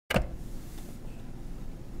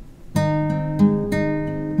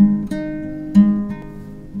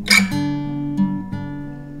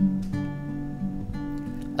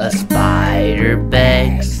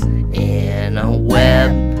legs in a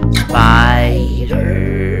web,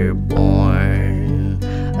 spider born.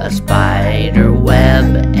 A spider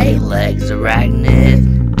web, 8 legs,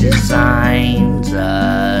 arachnid, designs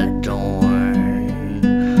adorn.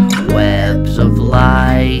 Webs of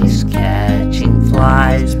lies, catching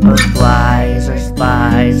flies, but flies are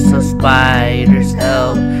spies, so spiders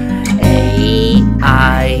help. 8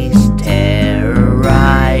 eyes,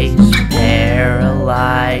 terrorize,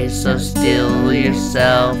 paralyze, so still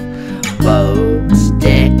yourself. Boat,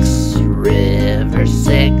 Styx, river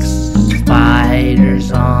 6,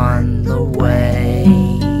 spiders on the way.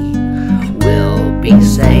 We'll be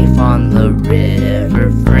safe on the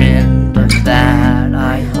river, friend, of that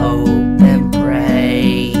I hope and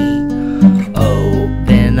pray.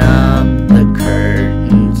 Open up the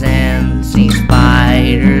curtains and see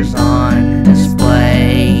spiders on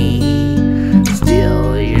display.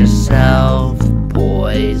 Steal yourself,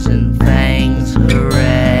 poison fangs,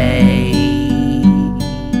 hooray.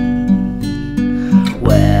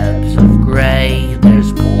 Webs of gray,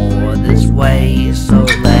 there's more this way, so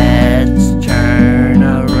let's turn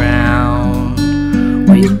around.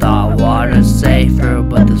 We thought water's safer,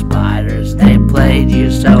 but the spiders, they played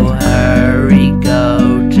you, so hurry,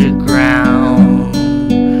 go to ground.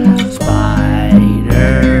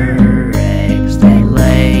 Spider eggs they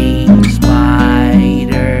lay,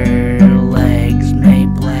 spider legs may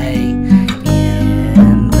play.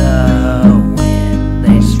 In the wind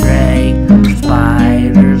they stray,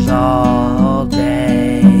 spiders all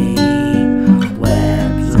day.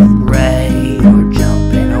 Webs of gray, we're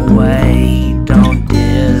jumping away. Don't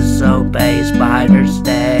disobey, spiders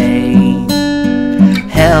stay.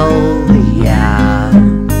 Hell yeah,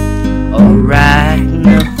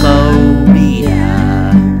 arachnophobia,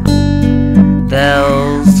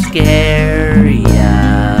 they'll scare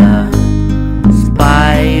ya,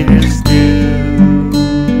 spiders do.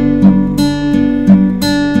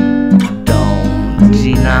 Don't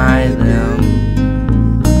deny them,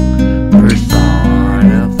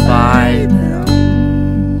 personify them.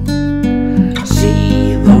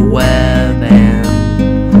 See the web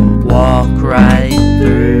and walk right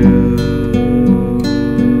through.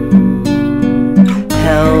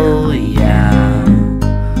 Hell yeah,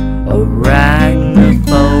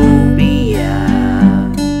 arachnophobia,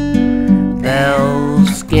 they'll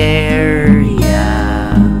scare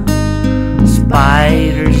ya,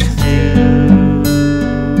 spiders do.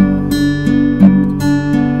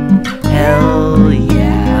 Hell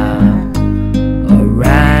yeah,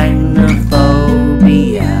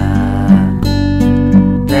 arachnophobia,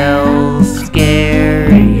 they'll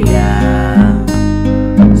scare ya,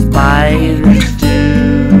 spiders do.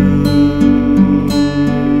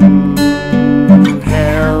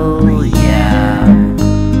 Hell yeah,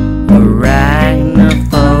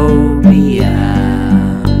 arachnophobia,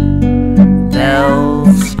 they'll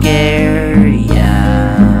scare